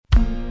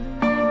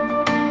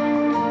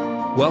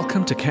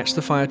Welcome to Catch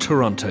the Fire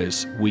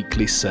Toronto's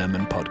weekly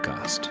sermon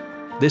podcast.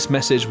 This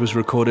message was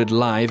recorded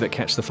live at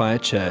Catch the Fire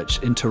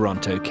Church in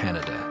Toronto,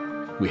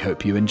 Canada. We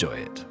hope you enjoy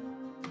it.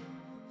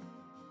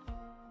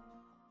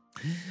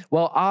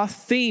 Well, our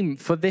theme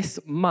for this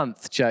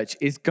month, church,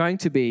 is going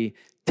to be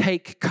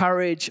Take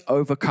Courage,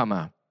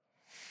 Overcomer.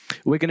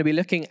 We're going to be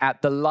looking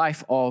at the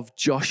life of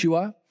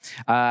Joshua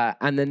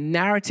and the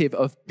narrative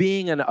of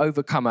being an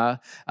overcomer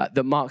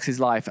that marks his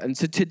life. And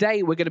so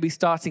today we're going to be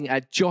starting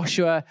at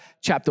Joshua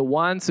chapter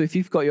 1. So if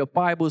you've got your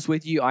Bibles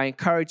with you, I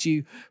encourage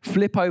you,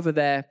 flip over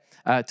there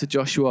to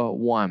Joshua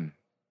 1.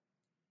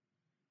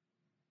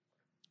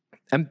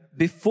 And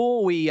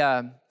before we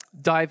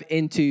dive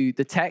into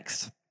the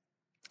text,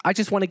 I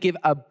just want to give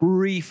a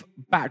brief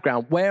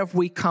background. Where have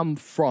we come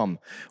from?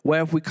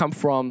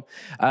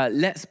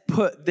 Let's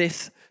put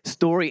this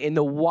story in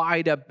the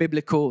wider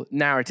biblical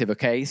narrative,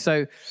 okay?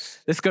 So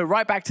let's go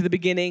right back to the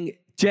beginning.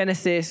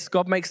 Genesis,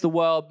 God makes the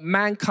world.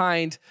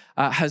 Mankind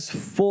has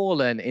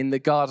fallen in the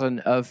Garden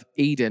of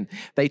Eden.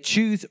 They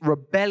choose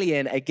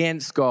rebellion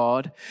against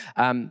God,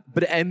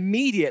 but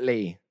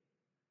immediately,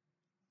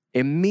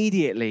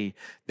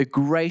 the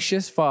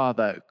gracious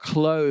Father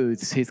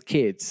clothes his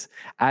kids,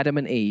 Adam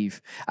and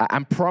Eve,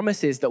 and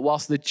promises that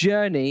whilst the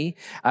journey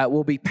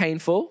will be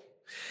painful,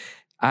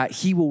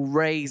 he will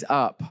raise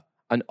up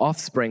an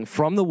offspring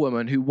from the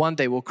woman who one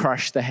day will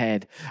crush the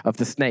head of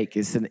the snake.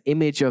 It's an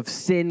image of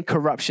sin,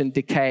 corruption,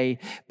 decay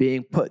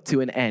being put to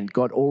an end.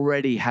 God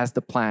already has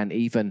the plan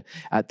even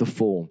at the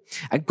fall.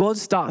 And God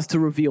starts to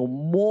reveal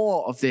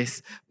more of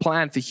this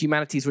plan for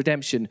humanity's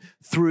redemption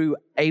through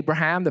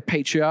Abraham, the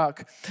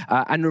patriarch,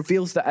 and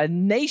reveals that a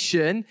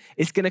nation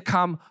is going to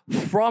come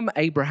from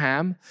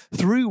Abraham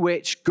through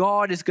which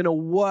God is going to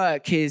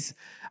work his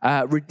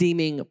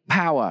redeeming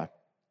power.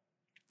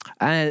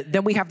 And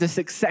then we have the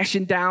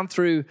succession down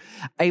through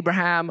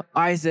Abraham,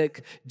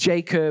 Isaac,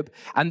 Jacob,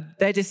 and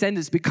their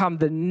descendants become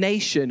the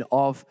nation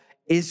of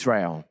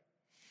Israel.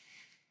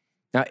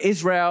 Now,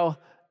 Israel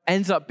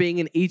ends up being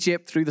in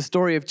Egypt through the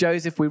story of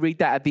Joseph. We read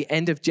that at the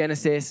end of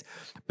Genesis.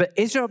 But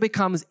Israel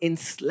becomes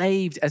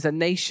enslaved as a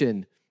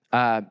nation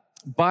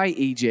by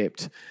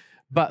Egypt.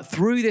 But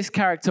through this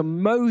character,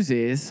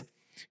 Moses,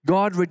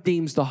 God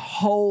redeems the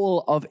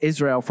whole of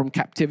Israel from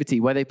captivity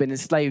where they've been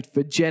enslaved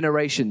for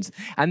generations.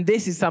 And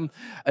this is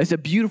it's a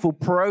beautiful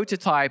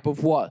prototype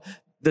of what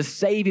the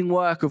saving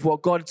work of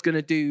what God's going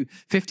to do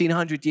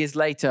 1,500 years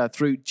later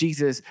through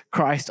Jesus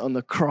Christ on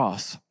the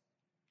cross.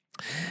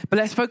 But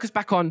let's focus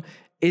back on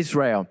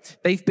Israel.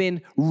 They've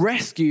been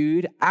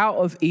rescued out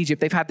of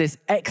Egypt. They've had this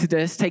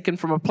exodus taken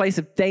from a place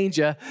of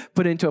danger,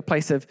 put into a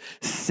place of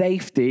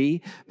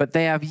safety, but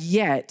they have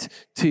yet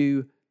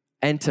to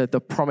enter the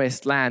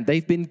promised land.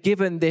 They've been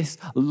given this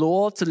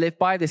law to live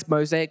by, this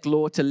Mosaic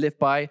law to live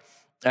by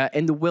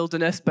in the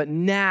wilderness. But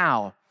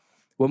now,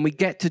 when we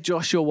get to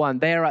Joshua 1,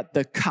 they're at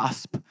the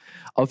cusp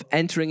of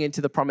entering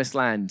into the promised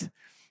land.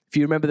 If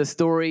you remember the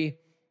story,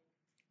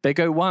 they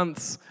go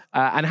once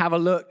and have a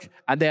look,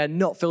 and they are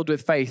not filled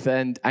with faith.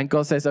 And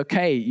God says,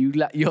 okay,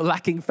 you're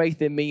lacking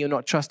faith in me. You're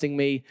not trusting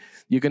me.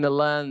 You're going to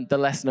learn the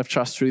lesson of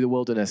trust through the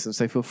wilderness. And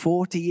so for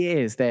 40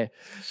 years, they're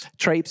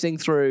traipsing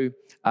through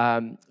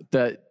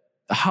the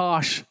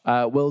harsh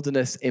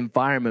wilderness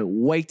environment,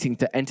 waiting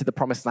to enter the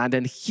promised land.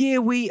 And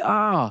here we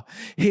are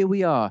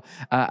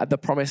at the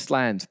promised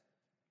land.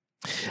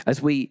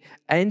 As we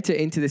enter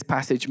into this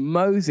passage,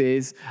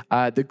 Moses,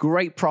 the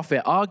great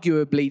prophet,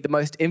 arguably the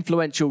most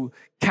influential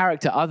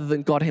character other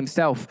than God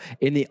himself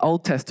in the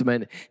Old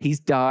Testament, he's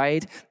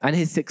died, and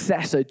his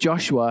successor,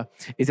 Joshua,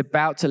 is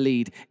about to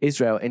lead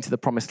Israel into the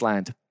promised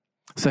land.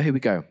 So here we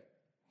go.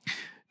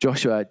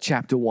 Joshua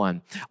chapter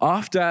 1.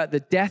 After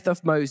the death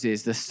of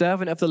Moses, the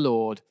servant of the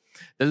Lord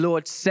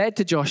said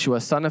to Joshua,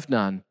 son of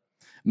Nun,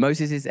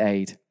 Moses'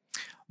 aide,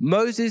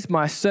 Moses,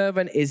 my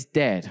servant, is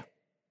dead.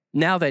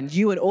 Now then,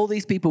 you and all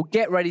these people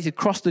get ready to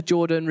cross the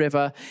Jordan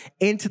River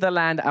into the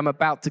land I'm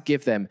about to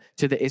give them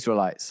to the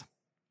Israelites.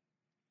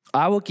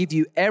 I will give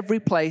you every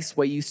place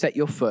where you set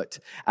your foot,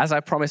 as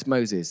I promised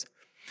Moses.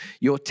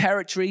 Your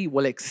territory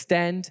will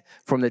extend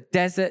from the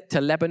desert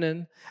to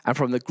Lebanon and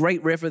from the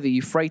great river, the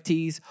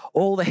Euphrates,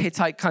 all the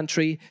Hittite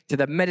country to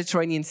the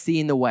Mediterranean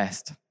Sea in the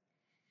west.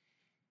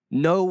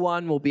 No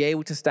one will be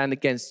able to stand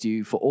against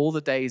you for all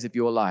the days of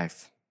your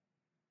life.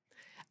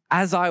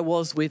 As I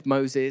was with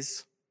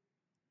Moses,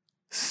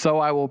 so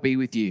I will be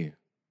with you.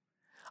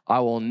 I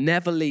will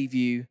never leave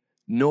you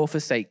nor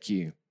forsake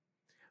you.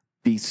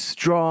 Be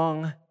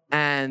strong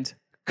and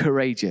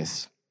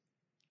courageous,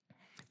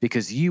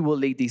 because you will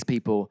lead these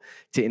people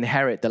to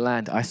inherit the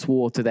land I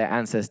swore to their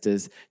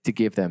ancestors to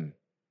give them.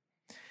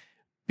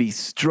 Be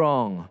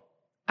strong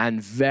and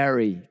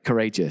very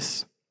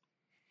courageous.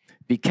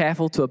 Be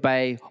careful to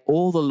obey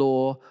all the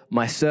law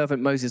my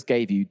servant Moses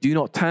gave you. Do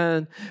not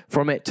turn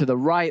from it to the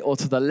right or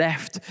to the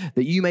left,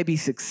 that you may be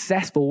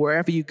successful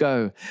wherever you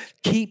go.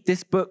 Keep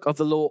this book of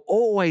the law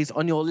always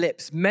on your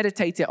lips.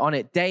 Meditate on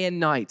it day and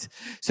night,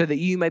 so that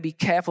you may be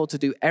careful to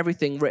do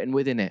everything written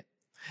within it.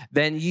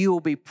 Then you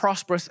will be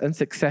prosperous and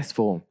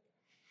successful.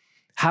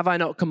 Have I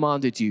not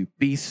commanded you?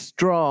 Be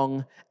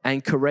strong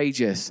and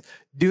courageous.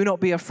 Do not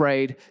be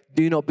afraid.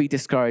 Do not be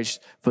discouraged,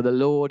 for the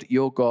Lord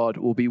your God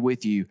will be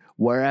with you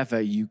wherever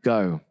you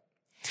go.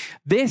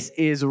 This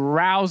is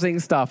rousing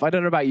stuff. I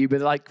don't know about you,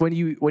 but like when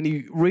you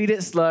read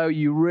it slow,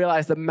 you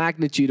realize the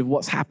magnitude of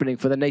what's happening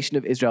for the nation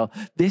of Israel.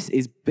 This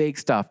is big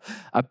stuff.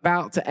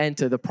 About to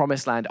enter the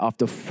promised land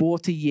after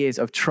 40 years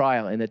of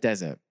trial in the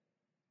desert.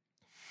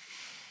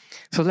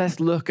 So let's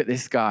look at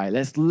this guy.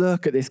 Let's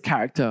look at this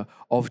character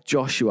of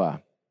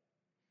Joshua.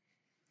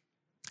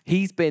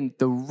 He's been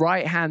the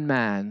right-hand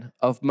man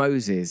of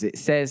Moses. It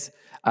says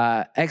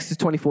Exodus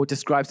 24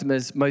 describes him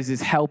as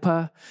Moses'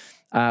 helper.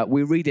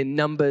 We read in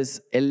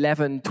Numbers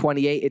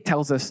 11:28, it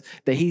tells us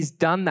that he's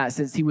done that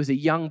since he was a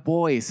young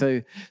boy.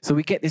 So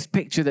we get this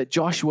picture that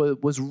Joshua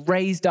was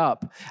raised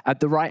up at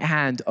the right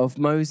hand of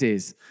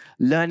Moses,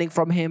 learning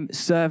from him,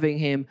 serving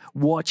him,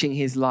 watching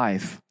his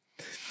life.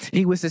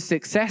 He was a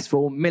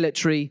successful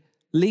military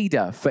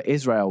leader for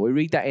Israel. We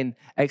read that in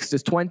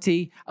Exodus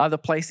 20, other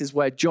places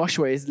where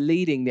Joshua is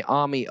leading the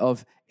army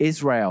of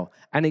Israel,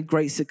 and in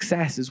great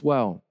success as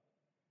well.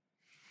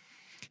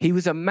 He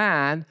was a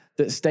man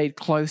that stayed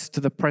close to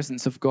the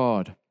presence of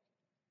God.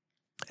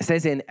 It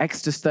says in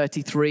Exodus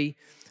 33,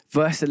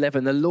 verse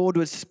 11, the Lord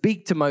would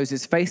speak to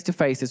Moses face to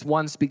face as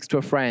one speaks to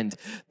a friend.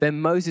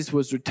 Then Moses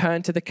was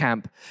returned to the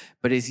camp,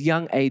 but his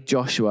young aide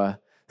Joshua,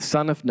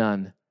 son of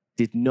Nun,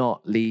 did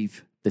not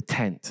leave the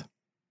tent.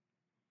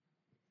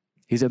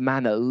 He's a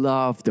man that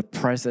loved the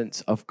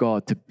presence of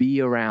God, to be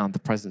around the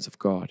presence of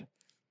God.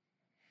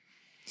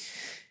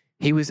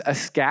 He was a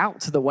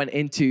scout that went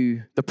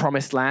into the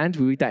promised land.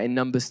 We read that in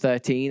Numbers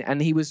 13.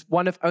 And he was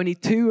one of only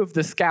 2 of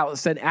the scouts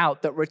sent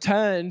out that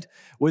returned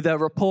with a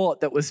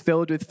report that was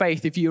filled with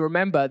faith. If you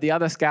remember, the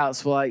other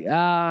scouts were like,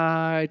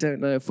 I don't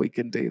know if we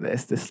can do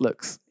this. This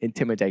looks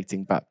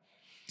intimidating. But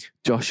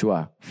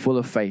Joshua, full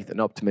of faith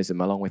and optimism,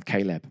 along with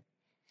Caleb.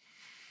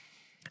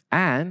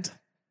 And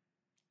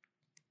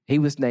he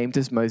was named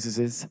as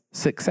Moses'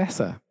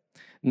 successor.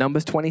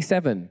 Numbers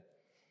 27,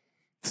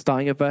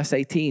 starting at verse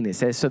 18, it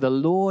says, so the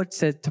Lord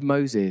said to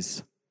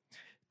Moses,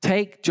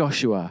 take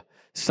Joshua,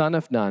 son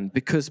of Nun,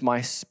 because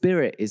my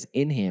spirit is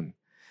in him.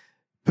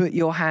 Put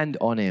your hand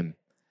on him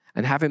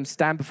and have him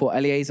stand before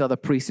Eleazar the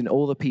priest and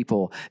all the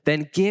people.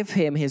 Then give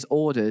him his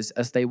orders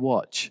as they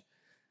watch.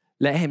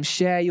 Let him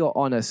share your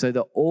honor so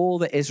that all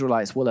the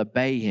Israelites will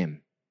obey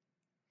him.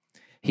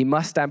 He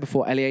must stand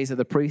before Eleazar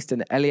the priest,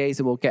 and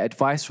Eleazar will get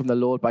advice from the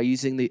Lord by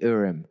using the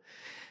Urim.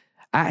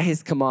 At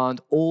his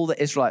command, all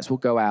the Israelites will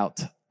go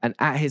out, and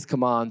at his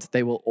command,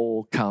 they will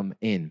all come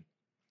in.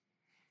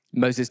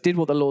 Moses did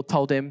what the Lord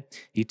told him.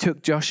 He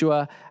took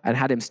Joshua and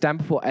had him stand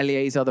before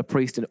Eleazar the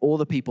priest and all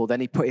the people. Then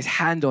he put his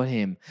hand on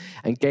him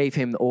and gave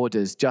him the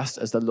orders, just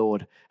as the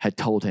Lord had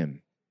told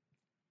him.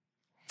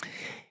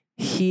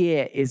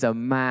 Here is a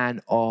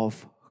man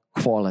of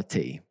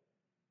quality.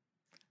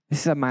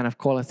 This is a man of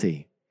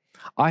quality.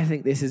 I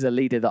think this is a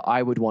leader that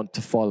I would want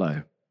to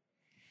follow.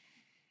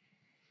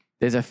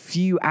 There's a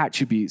few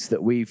attributes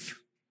that we've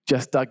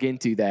just dug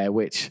into there,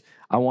 which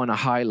I want to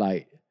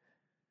highlight,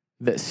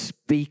 that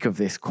speak of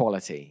this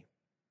quality.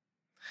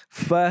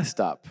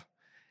 First up,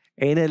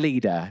 in a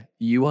leader,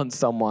 you want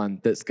someone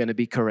that's going to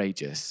be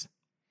courageous.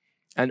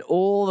 And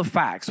all the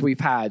facts we've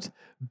had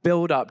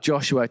build up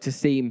Joshua to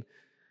seem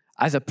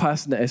as a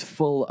person that is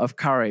full of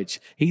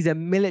courage. He's a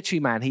military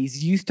man.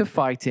 He's used to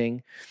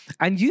fighting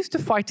and used to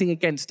fighting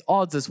against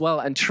odds as well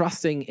and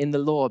trusting in the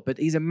Lord, but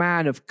he's a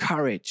man of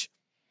courage.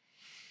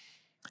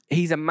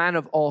 He's a man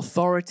of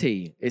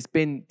authority. It's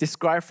been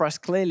described for us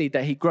clearly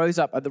that he grows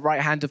up at the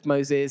right hand of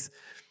Moses,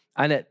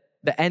 and at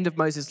the end of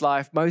Moses'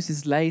 life,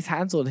 Moses lays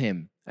hands on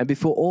him and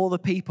before all the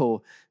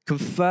people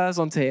confers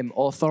onto him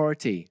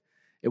authority.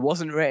 It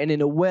wasn't written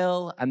in a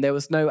will, and there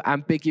was no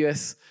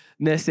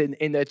ambiguousness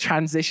in the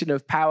transition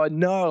of power.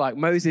 No, like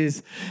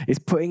Moses is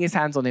putting his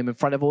hands on him in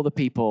front of all the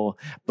people,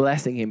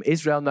 blessing him.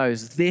 Israel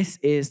knows this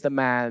is the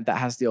man that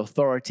has the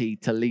authority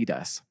to lead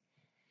us.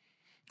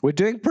 We're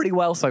doing pretty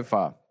well so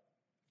far.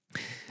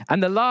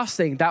 And the last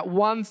thing, that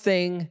one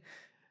thing,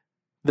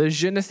 the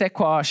je ne sais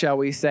quoi, shall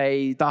we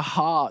say, the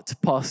heart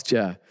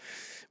posture.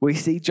 We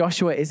see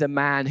Joshua is a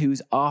man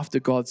who's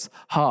after God's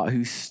heart,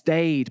 who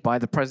stayed by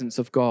the presence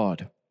of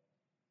God.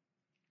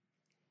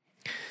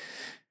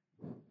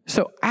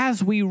 So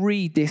as we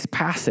read this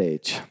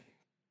passage,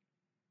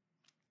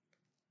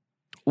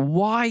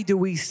 why do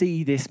we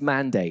see this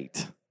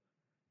mandate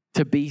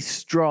to be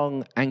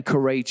strong and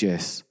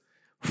courageous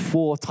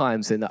 4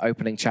 times in the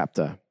opening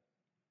chapter?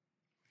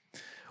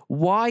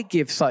 Why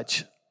give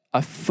such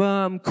a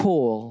firm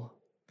call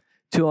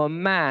to a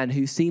man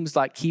who seems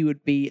like he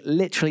would be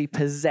literally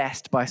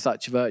possessed by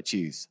such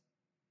virtues?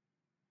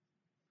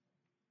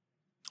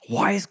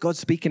 Why is God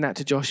speaking that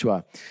to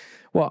Joshua?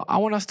 Well, I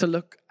want us to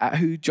look at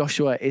who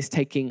Joshua is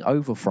taking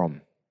over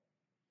from.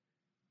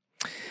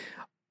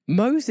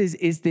 Moses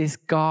is this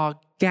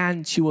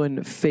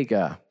gargantuan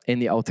figure in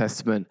the Old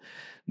Testament.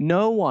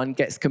 No one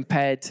gets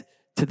compared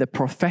to the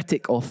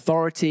prophetic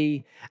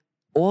authority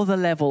or the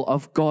level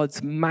of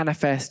God's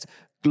manifest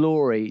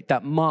glory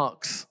that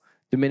marks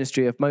the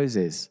ministry of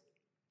Moses.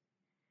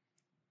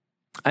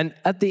 And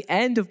at the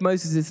end of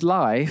Moses'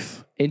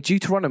 life, in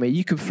Deuteronomy,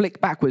 you can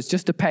flick backwards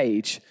just a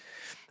page.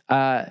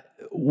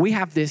 We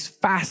have this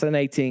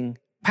fascinating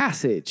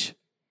passage.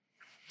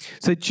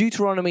 So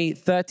Deuteronomy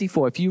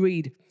 34, if you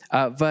read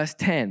verse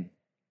 10,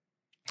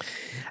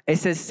 it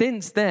says,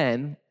 "Since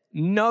then,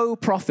 no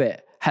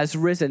prophet has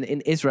risen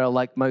in Israel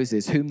like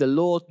Moses, whom the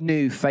Lord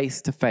knew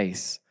face to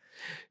face,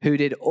 who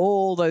did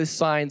all those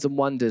signs and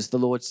wonders the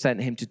Lord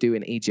sent him to do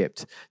in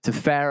Egypt, to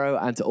Pharaoh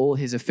and to all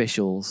his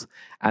officials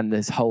and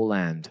this whole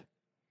land.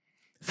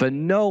 For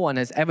no one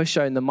has ever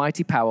shown the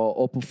mighty power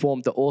or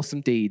performed the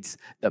awesome deeds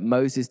that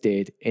Moses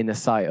did in the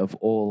sight of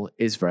all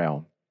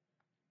Israel."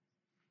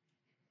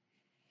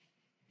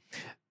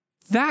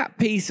 That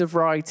piece of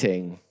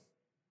writing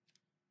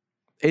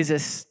is a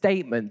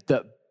statement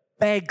that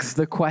begs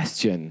the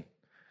question,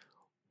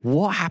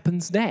 what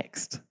happens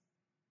next?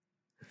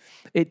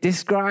 It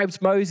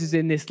describes Moses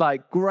in this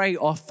great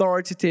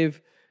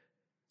authoritative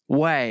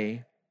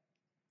way.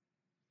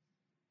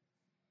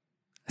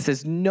 It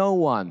says no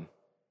one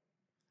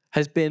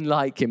has been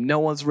like him. No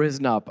one's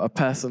risen up, a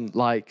person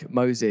like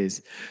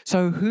Moses.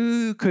 So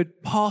who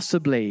could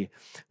possibly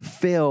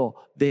fill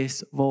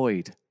this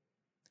void?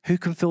 Who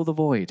can fill the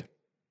void?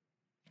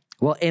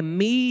 Well,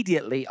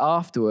 immediately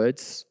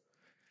afterwards,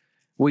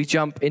 we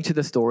jump into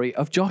the story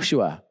of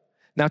Joshua.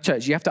 Now,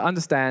 church, you have to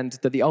understand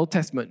that the Old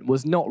Testament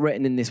was not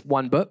written in this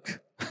one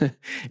book.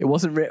 It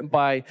wasn't written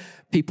by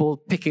people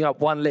picking up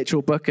one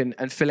literal book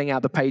and filling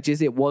out the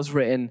pages. It was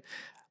written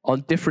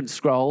on different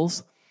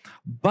scrolls.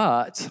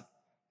 But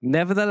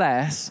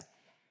nevertheless,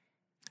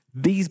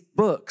 these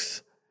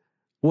books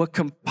were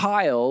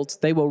compiled.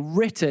 They were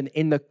written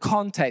in the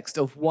context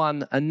of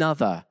one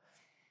another.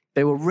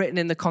 They were written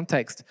in the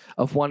context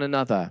of one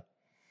another.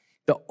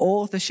 The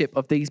authorship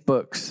of these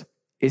books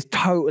is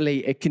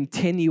totally a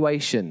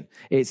continuation.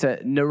 It's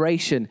a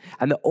narration,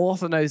 and the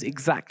author knows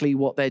exactly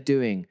what they're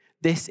doing.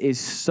 This is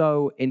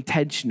so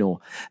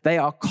intentional. They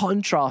are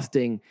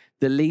contrasting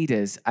the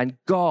leaders, and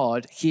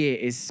God here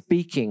is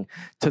speaking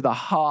to the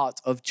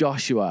heart of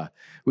Joshua.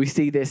 We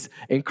see this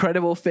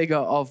incredible figure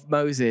of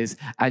Moses,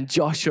 and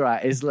Joshua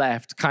is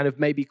left kind of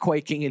maybe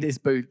quaking in his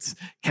boots.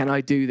 Can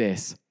I do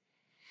this?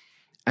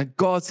 And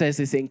God says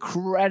this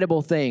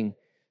incredible thing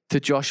to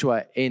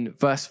Joshua in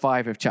verse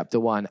 5 of chapter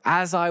 1.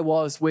 "As I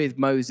was with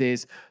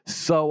Moses,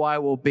 so I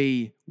will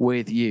be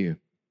with you."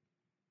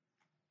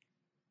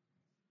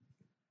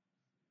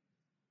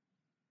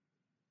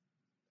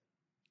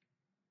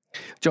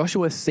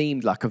 Joshua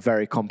seemed like a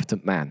very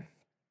competent man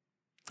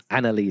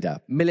and a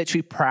leader.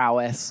 Military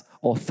prowess,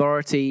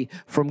 authority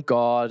from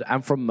God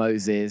and from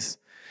Moses,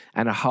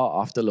 and a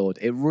heart after the Lord.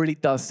 It really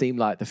does seem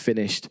like the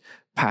finished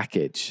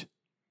package.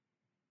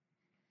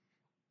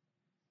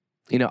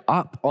 You know,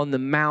 up on the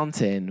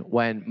mountain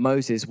when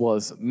Moses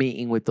was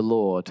meeting with the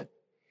Lord,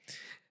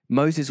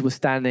 Moses was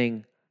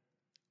standing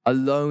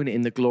alone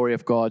in the glory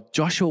of God.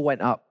 Joshua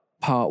went up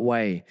part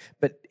way,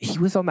 but he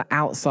was on the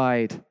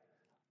outside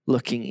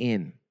looking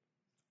in.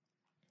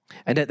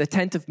 And at the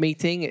tent of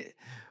meeting,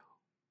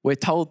 we're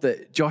told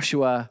that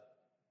Joshua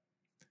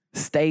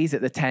stays at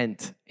the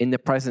tent in the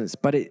presence,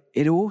 but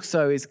it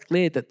also is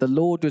clear that the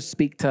Lord would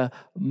speak to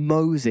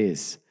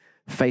Moses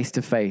face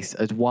to face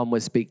as one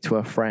would speak to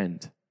a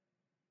friend.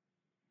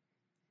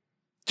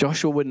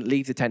 Joshua wouldn't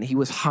leave the tent. He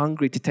was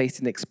hungry to taste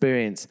and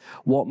experience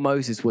what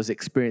Moses was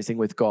experiencing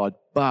with God.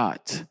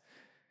 But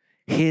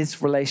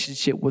his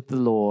relationship with the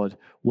Lord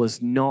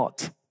was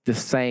not the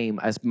same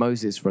as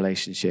Moses'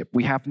 relationship.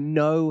 We have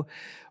no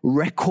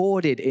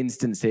recorded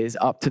instances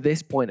up to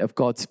this point of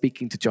God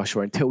speaking to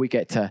Joshua until we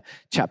get to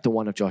chapter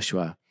 1 of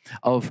Joshua,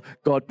 of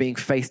God being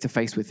face to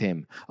face with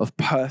him, of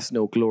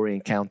personal glory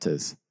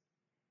encounters.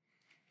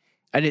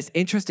 And it's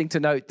interesting to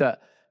note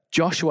that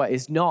Joshua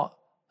is not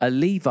a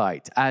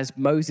Levite, as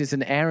Moses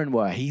and Aaron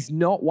were. He's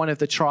not one of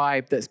the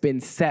tribe that's been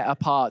set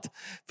apart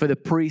for the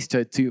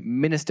priesthood to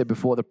minister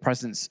before the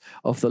presence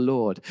of the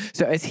Lord.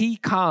 So as he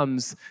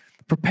comes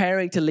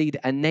preparing to lead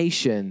a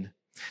nation,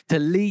 to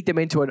lead them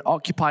into an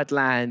occupied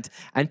land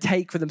and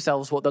take for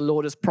themselves what the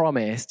Lord has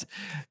promised,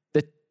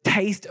 the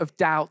taste of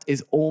doubt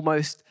is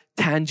almost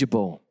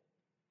tangible.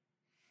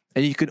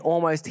 And you can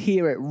almost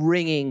hear it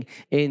ringing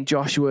in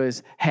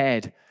Joshua's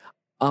head.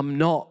 I'm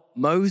not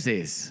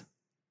Moses.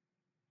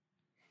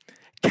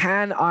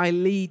 Can I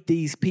lead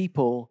these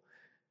people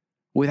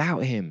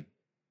without him?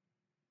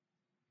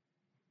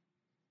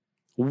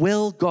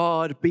 Will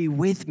God be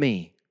with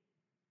me?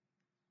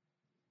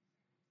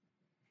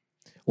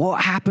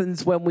 What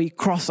happens when we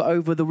cross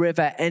over the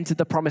river, enter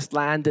the promised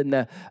land, and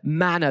the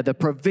manna, the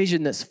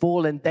provision that's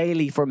fallen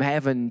daily from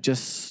heaven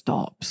just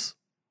stops?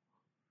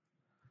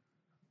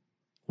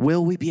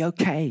 Will we be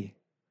okay?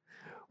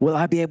 Will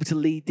I be able to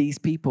lead these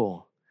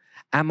people?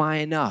 Am I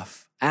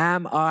enough?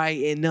 Am I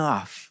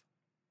enough?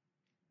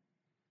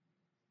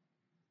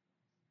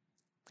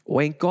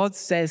 When God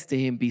says to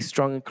him, be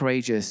strong and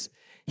courageous,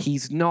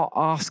 he's not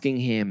asking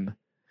him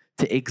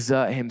to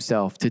exert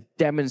himself, to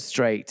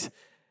demonstrate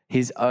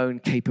his own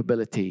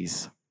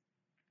capabilities.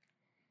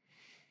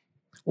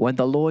 When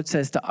the Lord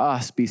says to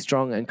us, be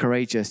strong and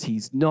courageous,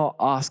 he's not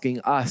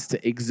asking us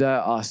to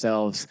exert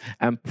ourselves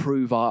and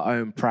prove our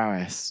own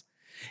prowess.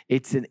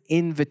 It's an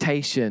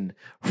invitation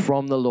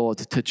from the Lord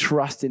to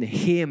trust in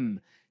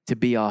him to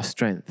be our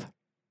strength.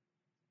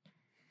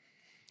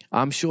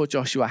 I'm sure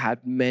Joshua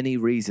had many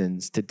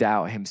reasons to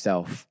doubt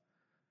himself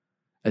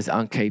as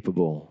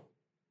incapable.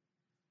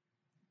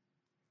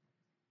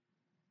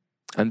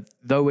 And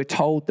though we're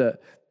told that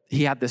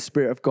he had the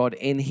Spirit of God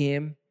in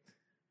him,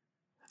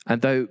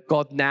 and though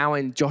God now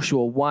in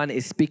Joshua 1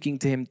 is speaking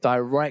to him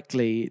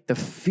directly, the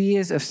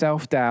fears of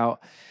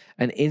self-doubt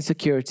and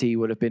insecurity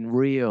would have been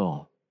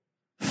real,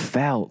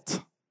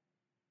 felt.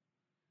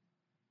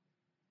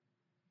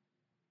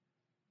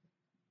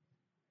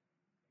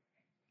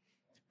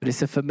 But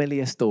it's a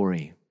familiar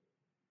story.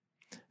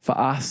 For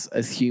us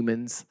as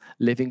humans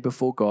living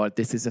before God,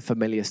 this is a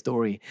familiar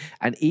story.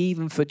 And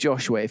even for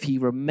Joshua, if he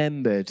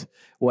remembered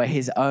where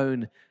his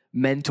own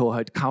mentor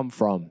had come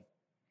from,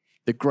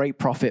 the great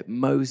prophet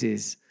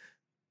Moses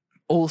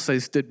also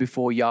stood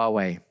before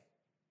Yahweh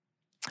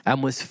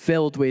and was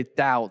filled with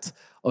doubt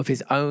of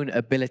his own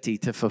ability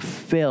to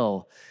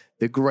fulfill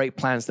the great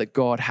plans that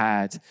God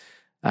had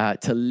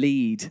to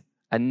lead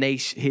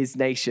his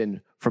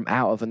nation from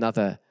out of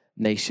another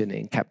nation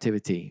in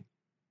captivity.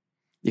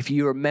 If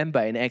you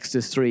remember in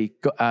Exodus 3,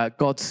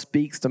 God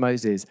speaks to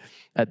Moses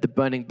at the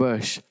burning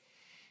bush.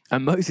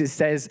 And Moses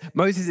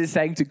is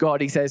saying to God,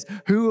 he says,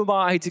 who am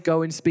I to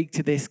go and speak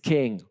to this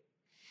king?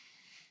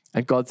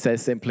 And God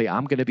says simply,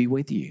 I'm going to be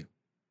with you.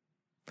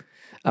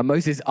 And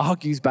Moses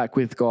argues back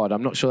with God.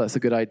 I'm not sure that's a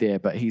good idea,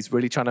 but he's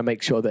really trying to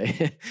make sure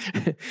that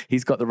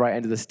he's got the right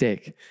end of the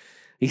stick.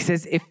 He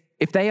says,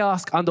 if they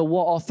ask under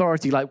what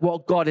authority, like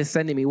what God is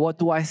sending me, what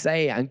do I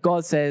say? And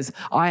God says,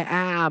 I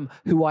am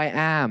who I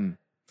am.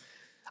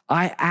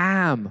 I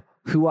am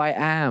who I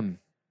am.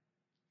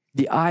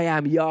 The I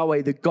am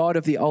Yahweh, the God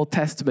of the Old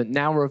Testament,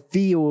 now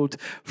revealed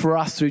for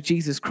us through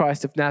Jesus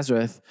Christ of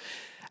Nazareth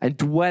and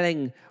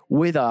dwelling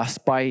with us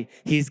by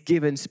his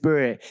given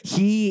Spirit.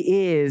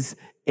 He is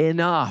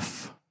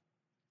enough.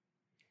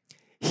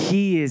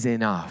 He is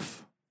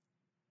enough.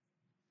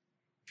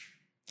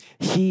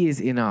 He is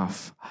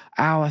enough.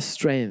 Our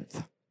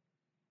strength.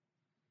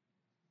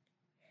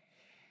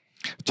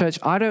 Church,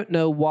 I don't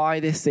know why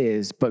this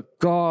is, but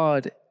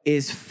God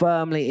is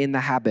firmly in the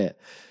habit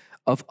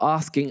of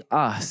asking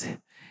us,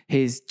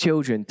 his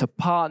children, to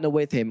partner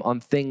with him on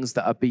things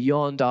that are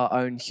beyond our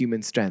own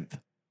human strength.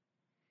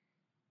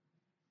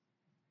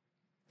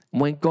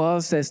 When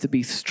God says to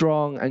be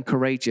strong and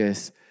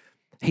courageous,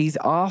 he's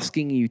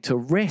asking you to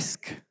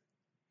risk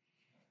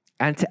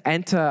and to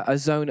enter a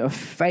zone of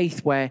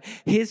faith where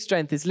his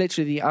strength is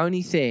literally the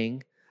only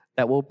thing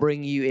that will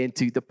bring you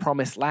into the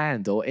promised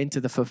land or into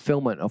the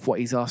fulfillment of what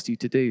he's asked you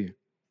to do.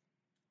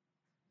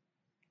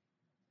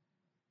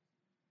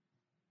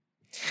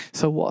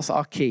 So what's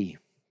our key?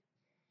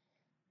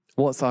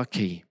 What's our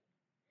key?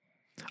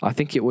 I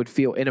think it would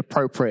feel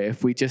inappropriate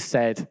if we just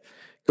said,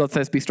 God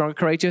says be strong and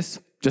courageous,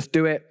 just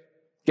do it.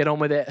 Get on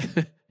with it.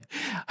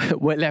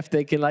 We're left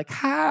thinking like,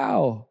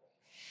 how?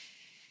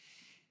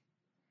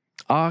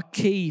 Our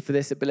key for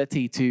this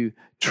ability to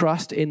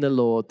trust in the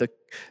Lord,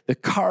 the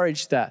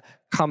courage that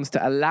comes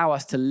to allow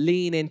us to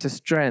lean into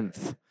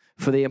strength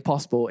for the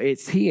impossible,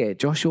 it's here,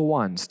 Joshua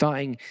 1,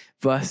 starting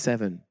verse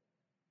 7.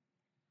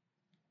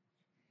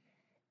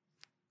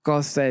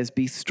 God says,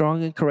 be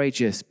strong and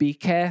courageous. Be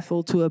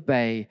careful to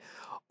obey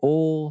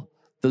all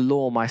the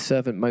law my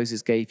servant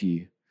Moses gave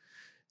you.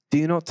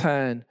 Do not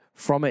turn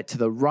from it to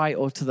the right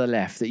or to the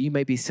left, that you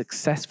may be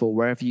successful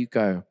wherever you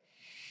go.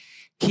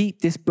 Keep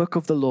this book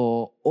of the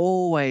law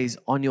always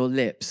on your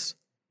lips.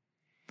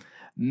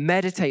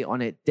 Meditate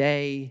on it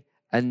day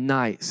and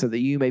night so that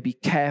you may be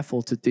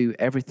careful to do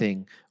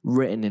everything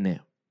written in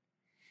it.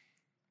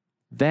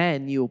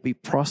 Then you will be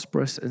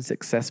prosperous and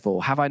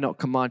successful. Have I not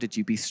commanded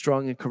you? Be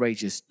strong and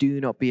courageous.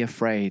 Do not be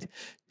afraid.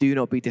 Do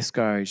not be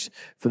discouraged,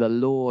 for the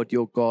Lord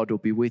your God will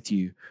be with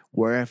you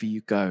wherever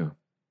you go.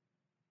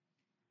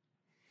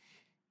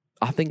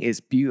 I think it's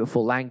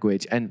beautiful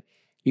language. And,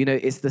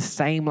 it's the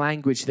same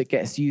language that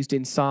gets used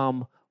in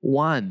Psalm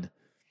 1.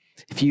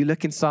 If you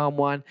look in Psalm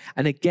 1,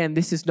 and again,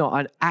 this is not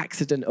an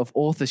accident of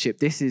authorship.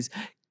 This is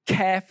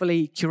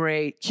carefully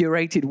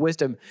curated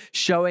wisdom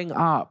showing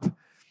up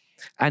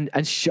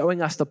and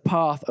showing us the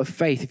path of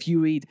faith. If you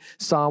read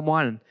Psalm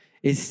 1,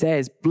 it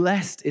says,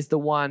 blessed is the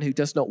one who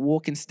does not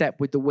walk in step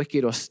with the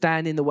wicked or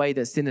stand in the way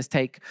that sinners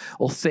take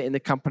or sit in the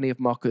company of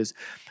mockers,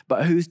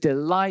 but whose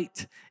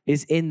delight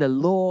is in the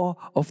law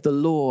of the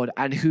Lord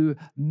and who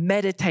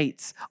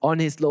meditates on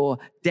his law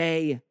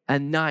day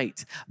and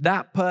night.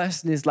 That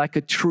person is like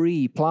a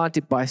tree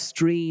planted by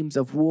streams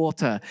of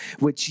water,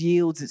 which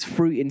yields its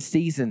fruit in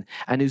season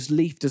and whose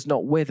leaf does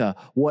not wither.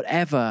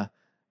 Whatever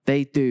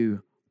they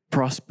do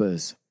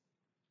prospers.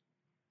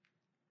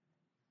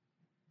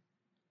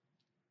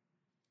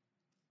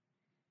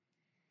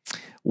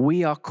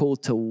 We are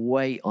called to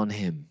wait on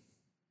him.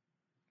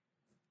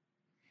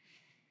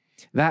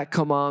 That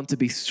command to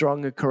be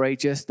strong and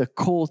courageous, the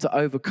call to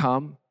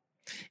overcome,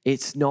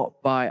 It's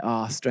not by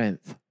our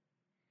strength.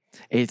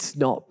 It's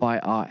not by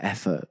our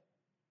effort.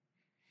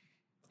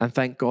 And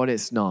thank God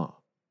it's not.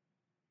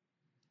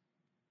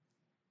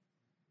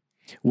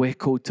 We're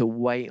called to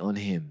wait on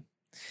him,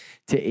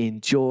 to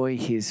enjoy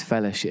his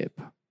fellowship,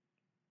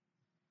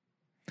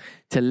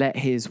 to let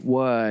his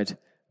word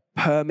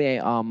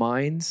permeate our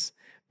minds,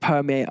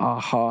 permeate our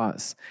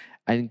hearts,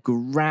 and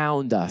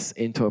ground us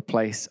into a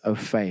place of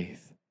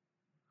faith.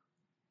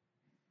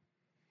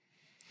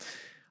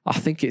 I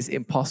think it's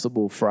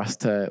impossible for us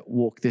to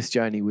walk this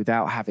journey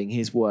without having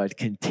his word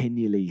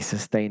continually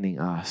sustaining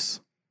us.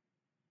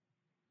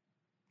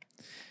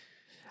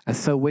 And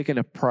so we're going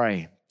to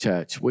pray,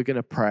 church. We're going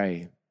to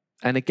pray.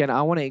 And again,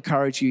 I want to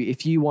encourage you,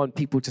 if you want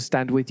people to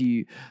stand with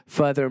you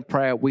further in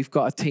prayer, we've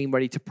got a team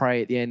ready to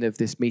pray at the end of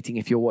this meeting.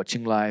 If you're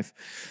watching live,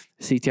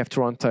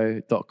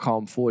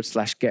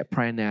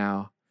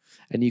 ctftoronto.com/getprayernow,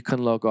 and you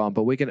can log on.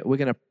 But we're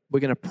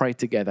gonna pray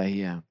together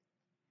here.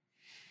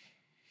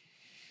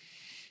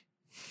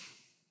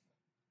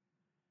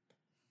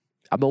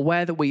 I'm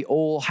aware that we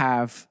all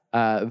have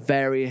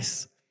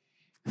various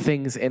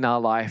things in our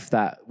life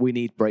that we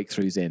need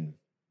breakthroughs in,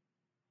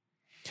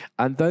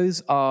 and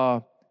those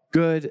are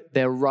good,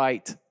 they're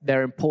right,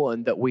 they're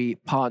important that we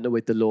partner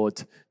with the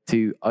Lord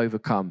to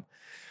overcome,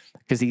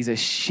 because he's a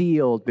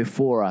shield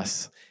before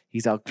us.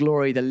 He's our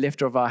glory, the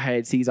lifter of our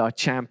heads. He's our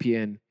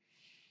champion.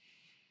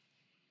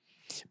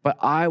 But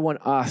I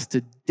want us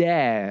to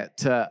dare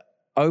to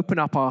open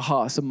up our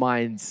hearts and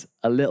minds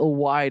a little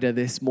wider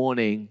this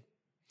morning,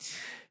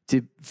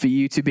 for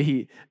you to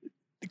be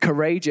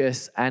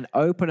courageous and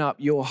open up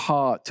your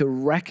heart to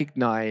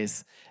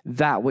recognize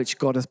that which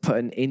God has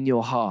put in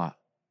your heart.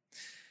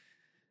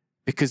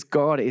 Because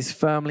God is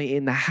firmly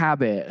in the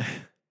habit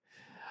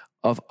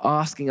of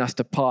asking us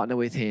to partner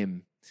with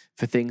him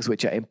for things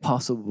which are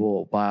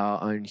impossible by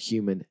our own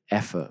human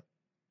effort.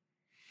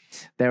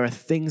 There are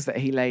things that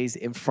he lays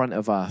in front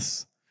of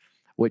us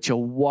which are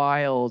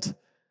wild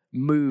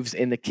moves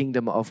in the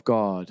kingdom of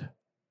God.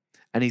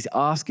 And he's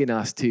asking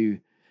us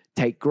to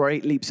take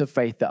great leaps of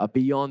faith that are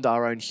beyond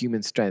our own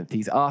human strength.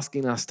 He's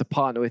asking us to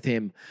partner with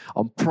him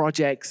on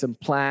projects and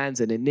plans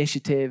and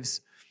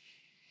initiatives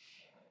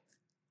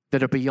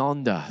that are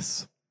beyond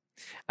us.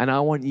 And I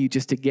want you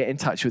just to get in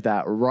touch with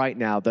that right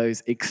now,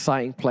 those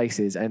exciting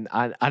places. And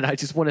I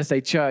just want to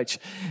say, church,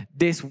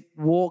 this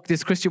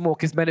Christian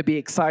walk is meant to be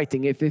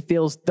exciting. If it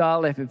feels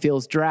dull, if it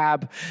feels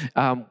drab,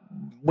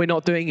 we're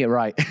not doing it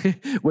right.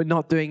 We're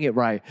not doing it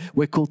right.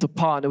 We're called to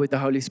partner with the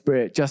Holy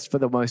Spirit just for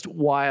the most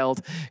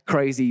wild,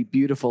 crazy,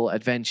 beautiful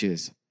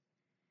adventures.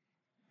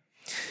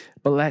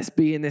 But let's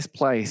be in this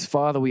place.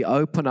 Father, we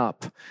open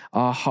up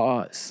our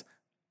hearts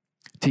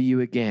to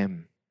you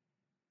again.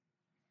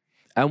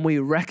 And we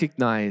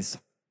recognize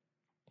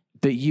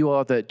that you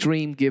are the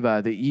dream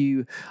giver, that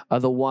you are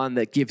the one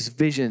that gives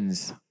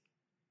visions,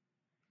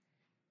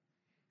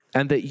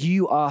 and that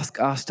you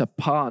ask us to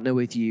partner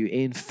with you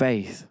in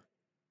faith.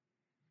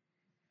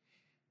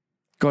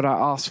 God, I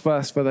ask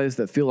first for those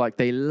that feel like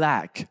they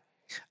lack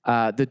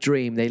the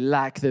dream, they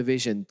lack the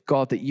vision.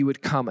 God, that you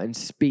would come and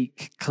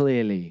speak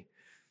clearly,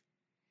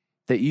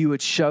 that you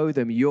would show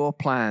them your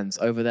plans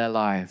over their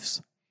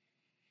lives,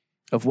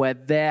 of where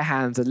their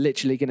hands are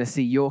literally going to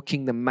see your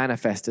kingdom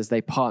manifest as they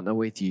partner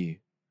with you.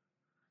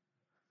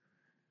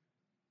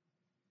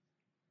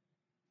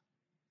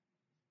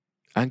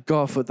 And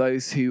God, for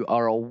those who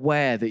are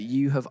aware that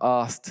you have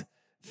asked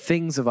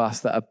things of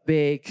us that are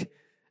big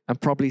and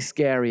probably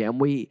scary,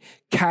 and we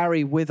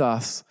carry with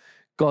us,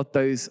 God,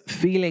 those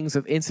feelings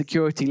of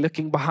insecurity,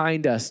 looking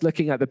behind us,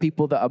 looking at the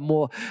people that are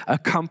more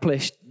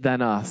accomplished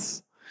than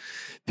us,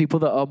 people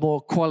that are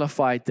more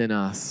qualified than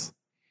us.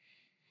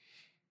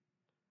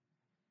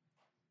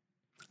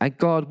 And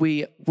God,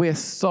 we're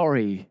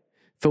sorry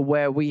for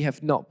where we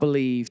have not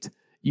believed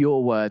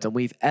your word and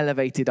we've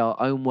elevated our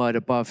own word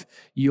above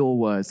your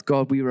words.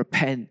 God, we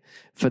repent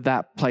for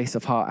that place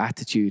of heart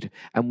attitude.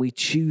 And we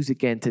choose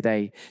again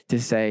today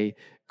to say,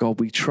 God,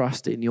 we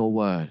trust in your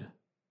word.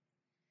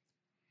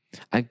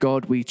 And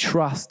God, we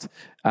trust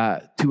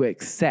to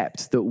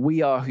accept that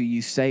we are who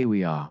you say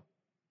we are.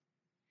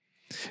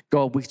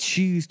 God, we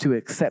choose to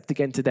accept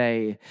again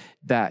today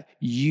that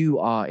you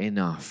are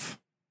enough.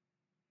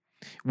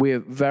 We're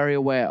very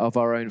aware of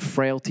our own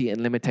frailty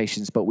and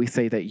limitations, but we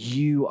say that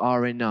you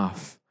are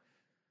enough.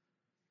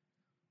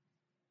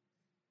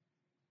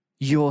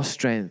 Your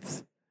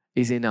strength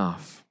is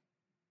enough.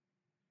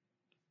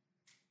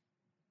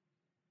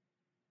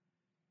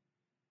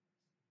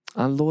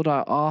 And Lord,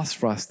 I ask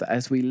for us that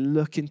as we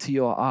look into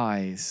your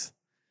eyes,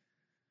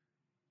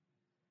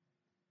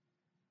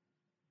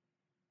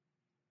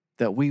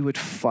 that we would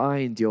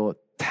find your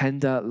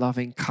tender,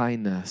 loving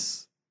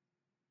kindness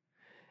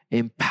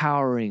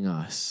empowering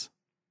us.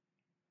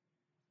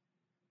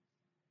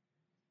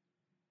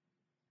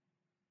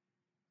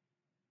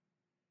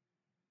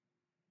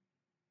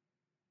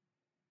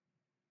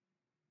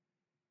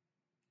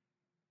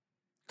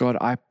 God,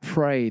 I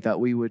pray that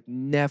we would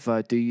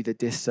never do you the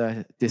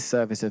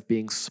disservice of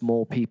being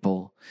small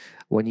people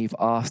when you've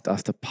asked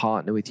us to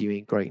partner with you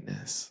in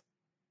greatness.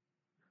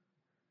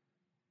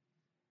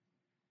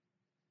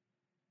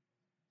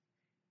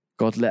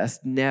 God, let us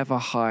never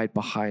hide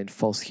behind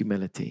false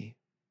humility.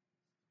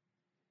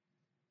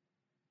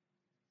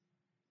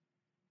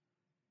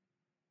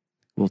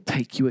 We'll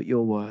take you at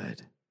your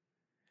word.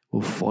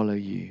 We'll follow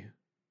you.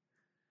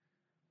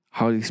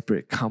 Holy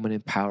Spirit, come and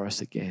empower us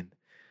again.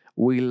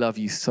 We love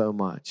you so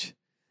much.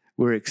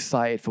 We're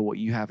excited for what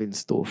you have in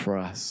store for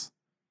us.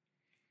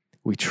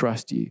 We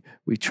trust you.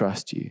 We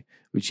trust you.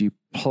 Would you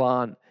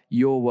plant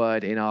your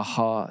word in our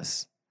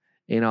hearts,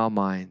 in our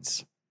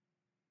minds?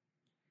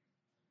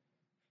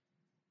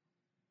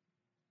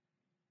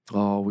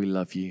 Oh, we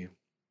love you.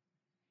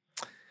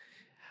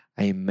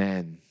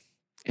 Amen.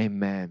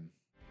 Amen.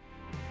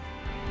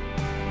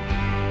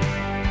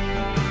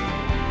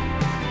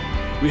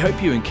 We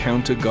hope you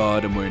encounter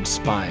God and were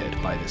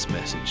inspired by this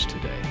message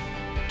today.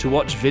 To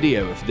watch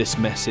video of this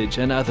message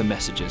and other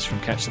messages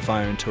from Catch the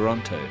Fire in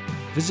Toronto,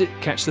 visit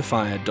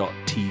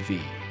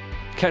catchthefire.tv.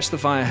 Catch the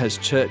Fire has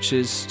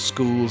churches,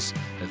 schools,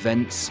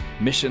 events,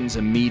 missions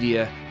and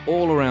media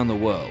all around the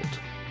world.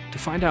 To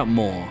find out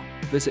more,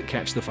 visit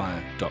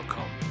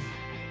catchthefire.com.